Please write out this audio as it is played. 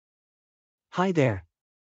Hi there.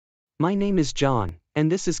 My name is John,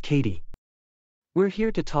 and this is Katie. We're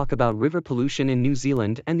here to talk about river pollution in New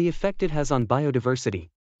Zealand and the effect it has on biodiversity.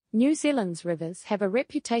 New Zealand's rivers have a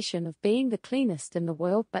reputation of being the cleanest in the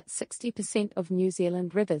world, but 60% of New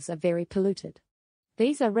Zealand rivers are very polluted.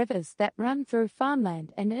 These are rivers that run through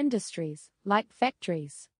farmland and industries, like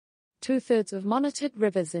factories. 2/3 of monitored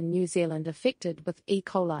rivers in New Zealand affected with E.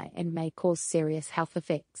 coli and may cause serious health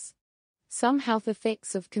effects. Some health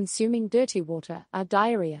effects of consuming dirty water are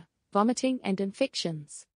diarrhea, vomiting and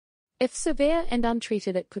infections. If severe and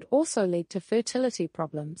untreated, it could also lead to fertility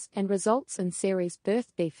problems and results in serious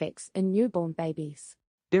birth defects in newborn babies.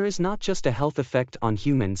 There is not just a health effect on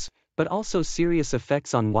humans, but also serious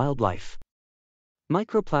effects on wildlife.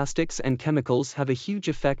 Microplastics and chemicals have a huge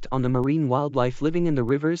effect on the marine wildlife living in the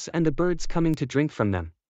rivers and the birds coming to drink from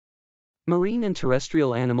them. Marine and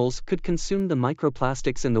terrestrial animals could consume the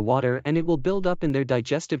microplastics in the water, and it will build up in their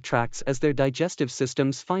digestive tracts as their digestive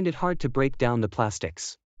systems find it hard to break down the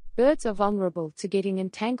plastics. Birds are vulnerable to getting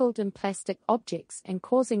entangled in plastic objects and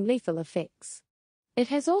causing lethal effects. It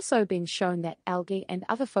has also been shown that algae and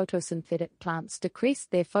other photosynthetic plants decrease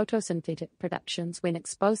their photosynthetic productions when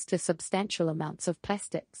exposed to substantial amounts of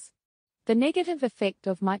plastics. The negative effect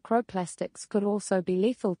of microplastics could also be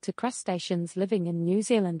lethal to crustaceans living in New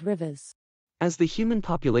Zealand rivers. As the human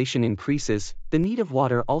population increases, the need of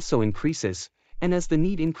water also increases, and as the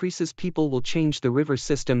need increases, people will change the river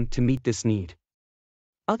system to meet this need.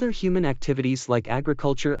 Other human activities like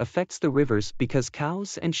agriculture affects the rivers because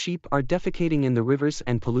cows and sheep are defecating in the rivers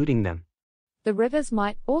and polluting them. The rivers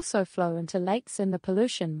might also flow into lakes, and the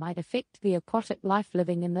pollution might affect the aquatic life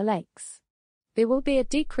living in the lakes. There will be a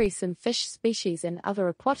decrease in fish species and other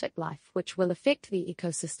aquatic life, which will affect the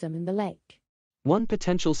ecosystem in the lake. One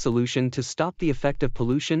potential solution to stop the effect of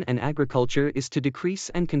pollution and agriculture is to decrease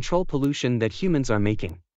and control pollution that humans are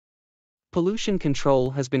making. Pollution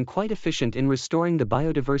control has been quite efficient in restoring the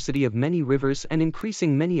biodiversity of many rivers and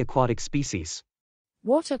increasing many aquatic species.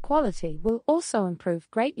 Water quality will also improve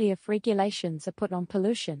greatly if regulations are put on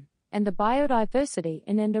pollution, and the biodiversity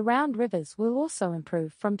in and around rivers will also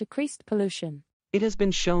improve from decreased pollution. It has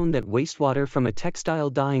been shown that wastewater from a textile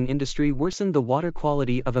dyeing industry worsened the water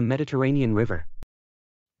quality of a Mediterranean river.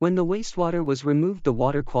 When the wastewater was removed, the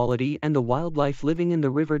water quality and the wildlife living in the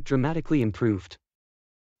river dramatically improved.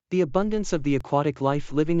 The abundance of the aquatic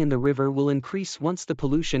life living in the river will increase once the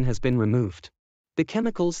pollution has been removed. The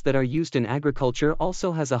chemicals that are used in agriculture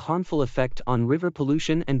also has a harmful effect on river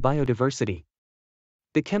pollution and biodiversity.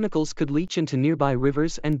 The chemicals could leach into nearby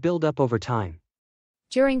rivers and build up over time.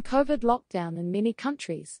 During COVID lockdown in many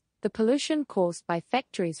countries, the pollution caused by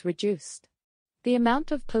factories reduced. The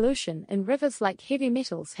amount of pollution in rivers like heavy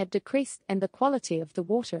metals had decreased and the quality of the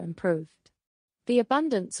water improved. The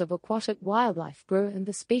abundance of aquatic wildlife grew and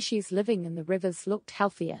the species living in the rivers looked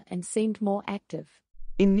healthier and seemed more active.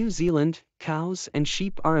 In New Zealand, cows and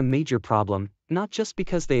sheep are a major problem, not just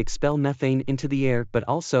because they expel methane into the air, but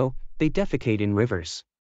also, they defecate in rivers.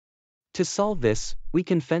 To solve this, we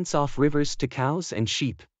can fence off rivers to cows and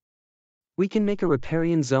sheep. We can make a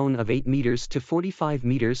riparian zone of 8 meters to 45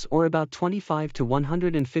 meters or about 25 to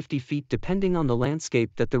 150 feet depending on the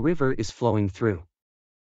landscape that the river is flowing through.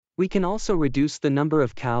 We can also reduce the number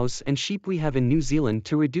of cows and sheep we have in New Zealand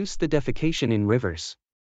to reduce the defecation in rivers.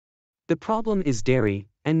 The problem is dairy,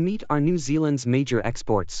 and meat are New Zealand's major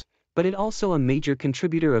exports, but it also a major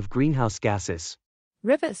contributor of greenhouse gases.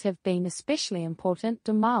 Rivers have been especially important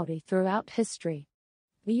to Māori throughout history.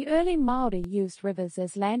 The early Māori used rivers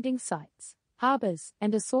as landing sites, harbours,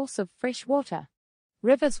 and a source of fresh water.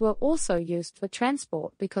 Rivers were also used for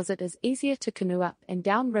transport because it is easier to canoe up and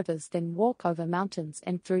down rivers than walk over mountains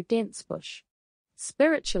and through dense bush.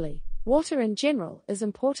 Spiritually, water in general is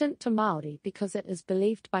important to Māori because it is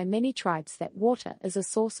believed by many tribes that water is a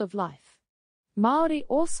source of life. Māori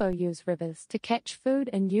also use rivers to catch food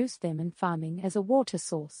and use them in farming as a water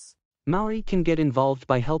source. Māori can get involved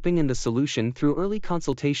by helping in the solution through early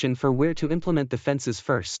consultation for where to implement the fences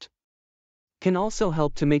first. Can also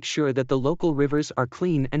help to make sure that the local rivers are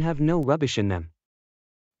clean and have no rubbish in them.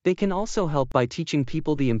 They can also help by teaching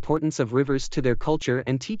people the importance of rivers to their culture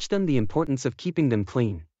and teach them the importance of keeping them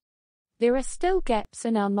clean. There are still gaps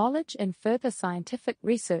in our knowledge and further scientific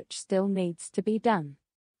research still needs to be done.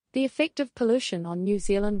 The effect of pollution on New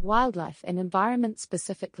Zealand wildlife and environment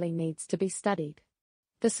specifically needs to be studied.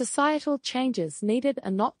 The societal changes needed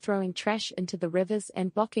are not throwing trash into the rivers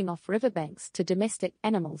and blocking off riverbanks to domestic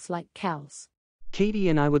animals like cows. Katie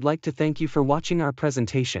and I would like to thank you for watching our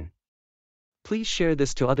presentation. Please share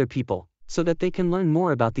this to other people, so that they can learn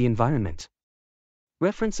more about the environment.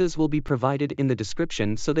 References will be provided in the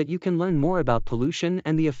description so that you can learn more about pollution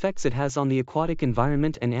and the effects it has on the aquatic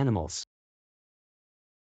environment and animals.